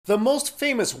The most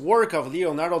famous work of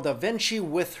Leonardo da Vinci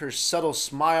with her subtle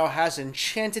smile has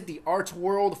enchanted the art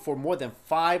world for more than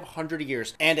 500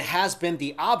 years and has been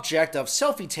the object of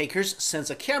selfie takers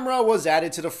since a camera was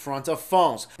added to the front of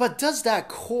phones. But does that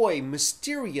coy,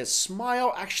 mysterious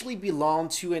smile actually belong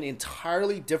to an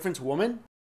entirely different woman?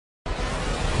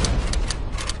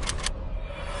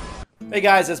 Hey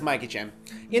guys, it's Mikexingchen.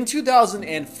 In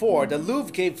 2004, the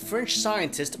Louvre gave French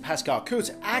scientist Pascal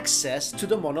Cotte access to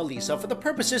the Mona Lisa for the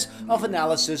purposes of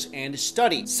analysis and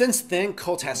study. Since then,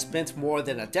 Cotte has spent more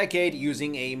than a decade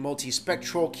using a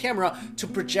multispectral camera to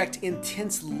project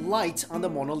intense light on the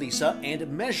Mona Lisa and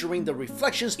measuring the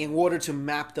reflections in order to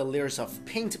map the layers of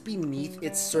paint beneath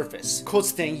its surface.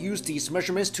 Cotte then used these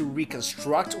measurements to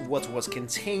reconstruct what was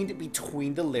contained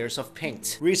between the layers of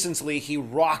paint. Recently, he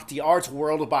rocked the art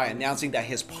world by announcing that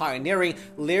his pioneering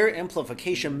layer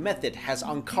amplification method has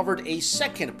uncovered a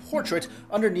second portrait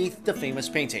underneath the famous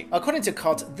painting. According to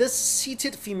Cotte, this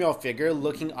seated female figure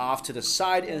looking off to the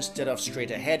side instead of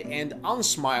straight ahead and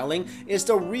unsmiling is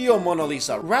the real Mona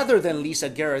Lisa, rather than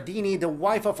Lisa Gherardini, the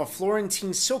wife of a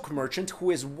Florentine silk merchant who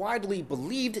is widely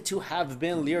believed to have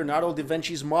been Leonardo da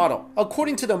Vinci's model.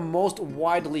 According to the most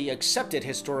widely accepted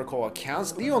historical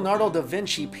accounts, Leonardo da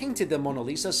Vinci painted the Mona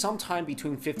Lisa sometime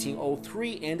between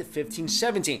 1503 and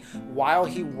 1517, while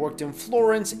he worked in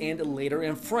Florence and later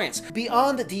in France.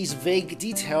 Beyond these vague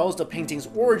details, the painting's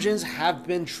origins have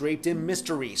been draped in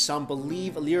mystery. Some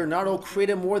believe Leonardo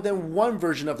created more than one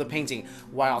version of the painting,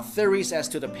 while theories as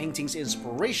to the painting's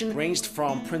inspiration ranged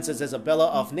from Princess Isabella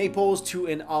of Naples to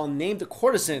an unnamed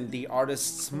courtesan the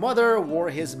artist's mother or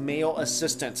his male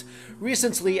assistant.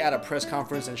 Recently, at a press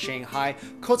conference in Shanghai,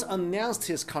 Cotte announced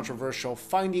his controversial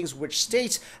findings, which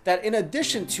states that in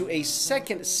addition to a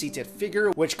second seated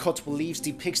figure, which Cotte believes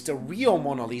depicts the real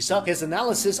Mona Lisa, his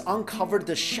analysis uncovered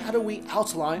the shadowy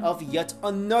outline of yet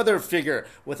another figure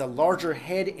with a larger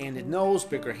head and nose,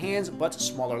 bigger hands but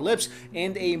smaller lips,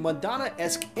 and a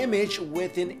Madonna-esque image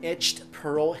with an etched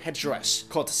pearl headdress.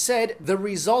 Cotte said, "The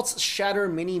results shatter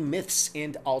many myths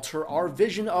and alter our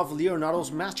vision of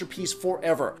Leonardo's masterpiece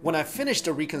forever. When I finished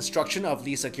the reconstruction of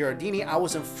Lisa Gherardini, I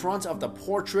was in front of the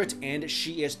portrait and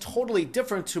she is totally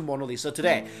different to Mona Lisa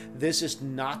today. This is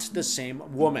not the same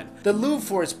woman." The Louvre,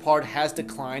 for its part, has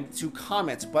declined to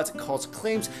comment, but Cotte's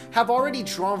claims have already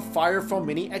drawn fire from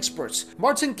many experts.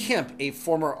 Martin Kemp, a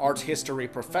former art history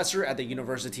professor at the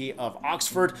University of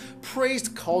Oxford,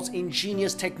 praised Cotte's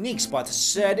ingenious techniques, but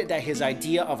said that his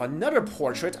idea of another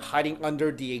portrait hiding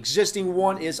under the existing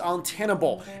one is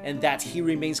untenable, and that he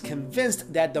remains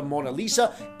convinced that the Mona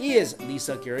Lisa is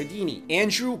Lisa Gherardini.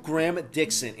 Andrew Graham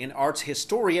Dixon, an art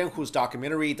historian whose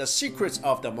documentary The Secrets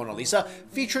of the Mona Lisa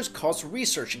features Cotte's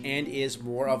research and is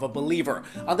more of a believer.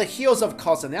 On the heels of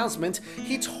Cotte's announcement,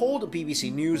 he told BBC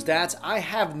News that "I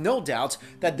have no doubt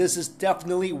that this is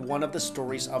definitely one of the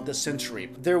stories of the century.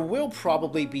 There will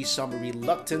probably be some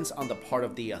reluctance on the part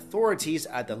of the authorities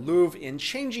at the Louvre in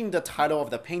changing the title of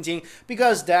the painting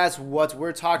because that's what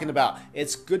we're talking about.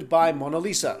 It's Goodbye Mona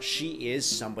Lisa. She is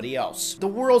somebody else." The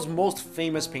world's most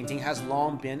famous painting has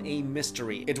long been a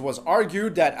mystery. It was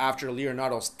argued that after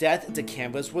Leonardo's death, the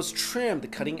canvas was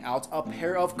trimmed, cutting out a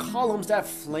pair of columns that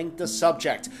flanked the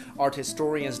subject. Art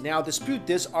historians now dispute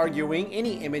this, arguing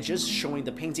any images showing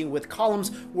the painting with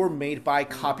columns were made by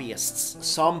copyists.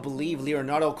 Some believe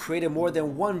Leonardo created more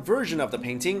than one version of the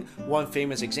painting. One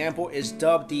famous example is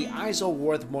dubbed the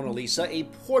Isleworth Mona Lisa, a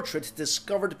portrait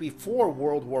discovered before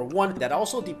World War I that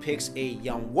also depicts a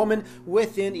young woman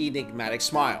with an enigmatic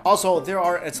smile. Also, there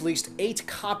are at least 8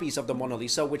 copies of the Mona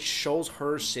Lisa which shows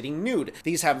her sitting nude.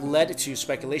 These have led to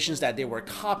speculations that they were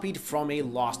copied from a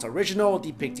lost original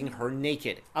depicting her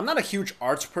naked. I'm not a huge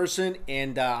arts person,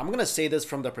 and I'm gonna say this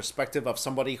from the perspective of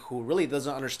somebody who really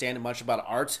doesn't understand much about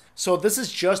art, so this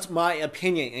is just my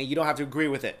opinion and you don't have to agree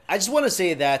with it. I just want to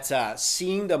say that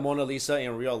seeing the Mona Lisa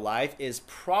in real life is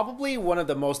probably one of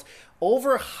the most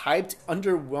overhyped,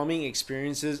 underwhelming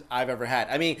experiences I've ever had.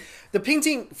 I mean, the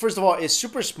painting, first of all, is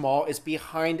super small. It's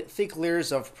behind thick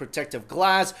layers of protective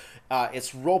glass.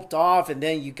 It's roped off, and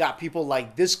then you got people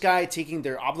like this guy taking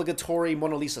their obligatory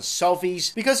Mona Lisa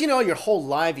selfies. Because, you know, your whole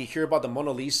life you hear about the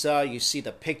Mona Lisa, you see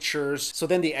the pictures, so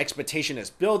then the expectation is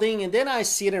building, and then I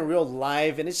see it in real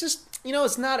life, and it's just, you know,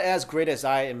 it's not as great as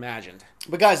I imagined.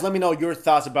 But guys, let me know your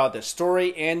thoughts about this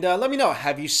story, and let me know,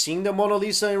 have you seen the Mona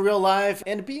Lisa in real life?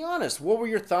 And be honest, what were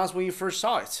your thoughts when you first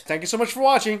saw it? Thank you so much for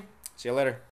watching. See you later.